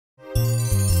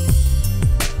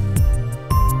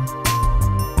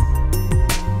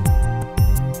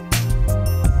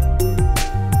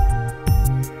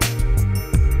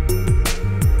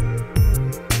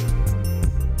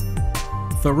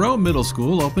Thoreau Middle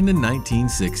School opened in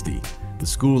 1960. The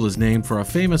school is named for a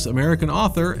famous American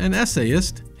author and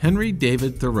essayist, Henry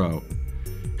David Thoreau.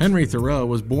 Henry Thoreau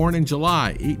was born in July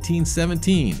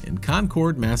 1817 in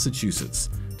Concord, Massachusetts,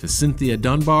 to Cynthia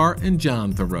Dunbar and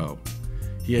John Thoreau.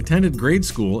 He attended grade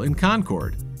school in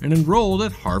Concord and enrolled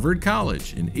at Harvard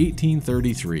College in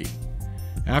 1833.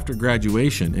 After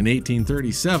graduation in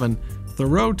 1837,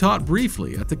 Thoreau taught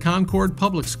briefly at the Concord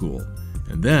Public School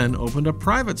and then opened a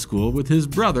private school with his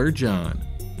brother John.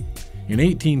 In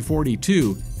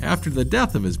 1842, after the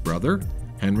death of his brother,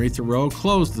 Henry Thoreau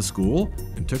closed the school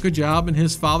and took a job in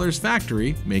his father's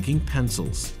factory making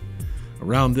pencils.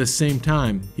 Around this same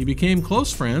time, he became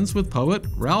close friends with poet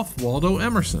Ralph Waldo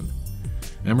Emerson.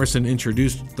 Emerson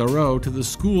introduced Thoreau to the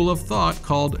school of thought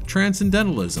called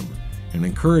Transcendentalism and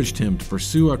encouraged him to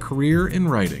pursue a career in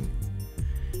writing.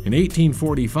 In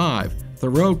 1845,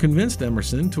 Thoreau convinced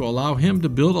Emerson to allow him to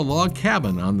build a log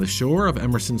cabin on the shore of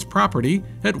Emerson's property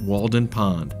at Walden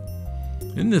Pond.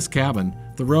 In this cabin,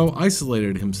 Thoreau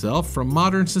isolated himself from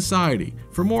modern society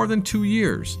for more than 2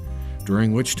 years,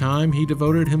 during which time he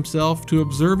devoted himself to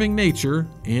observing nature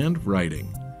and writing.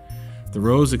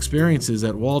 Thoreau's experiences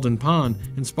at Walden Pond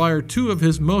inspired two of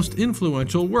his most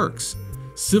influential works,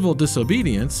 Civil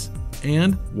Disobedience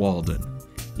and Walden.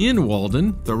 In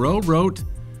Walden, Thoreau wrote,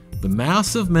 "The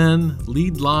mass of men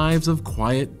lead lives of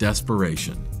quiet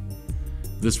desperation."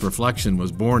 This reflection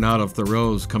was born out of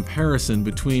Thoreau's comparison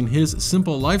between his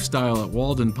simple lifestyle at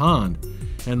Walden Pond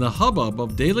and the hubbub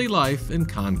of daily life in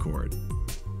Concord.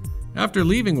 After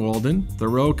leaving Walden,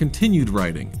 Thoreau continued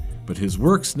writing, but his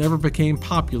works never became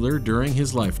popular during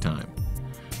his lifetime.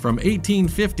 From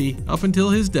 1850 up until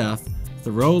his death,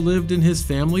 Thoreau lived in his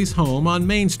family's home on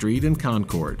Main Street in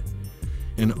Concord.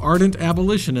 An ardent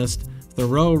abolitionist,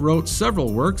 Thoreau wrote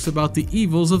several works about the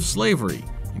evils of slavery,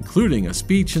 including a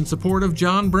speech in support of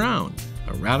John Brown,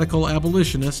 a radical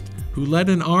abolitionist who led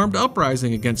an armed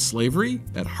uprising against slavery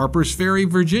at Harper's Ferry,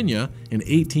 Virginia in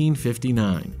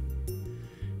 1859.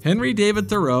 Henry David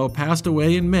Thoreau passed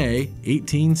away in May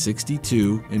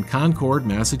 1862 in Concord,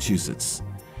 Massachusetts.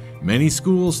 Many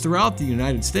schools throughout the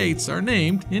United States are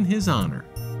named in his honor.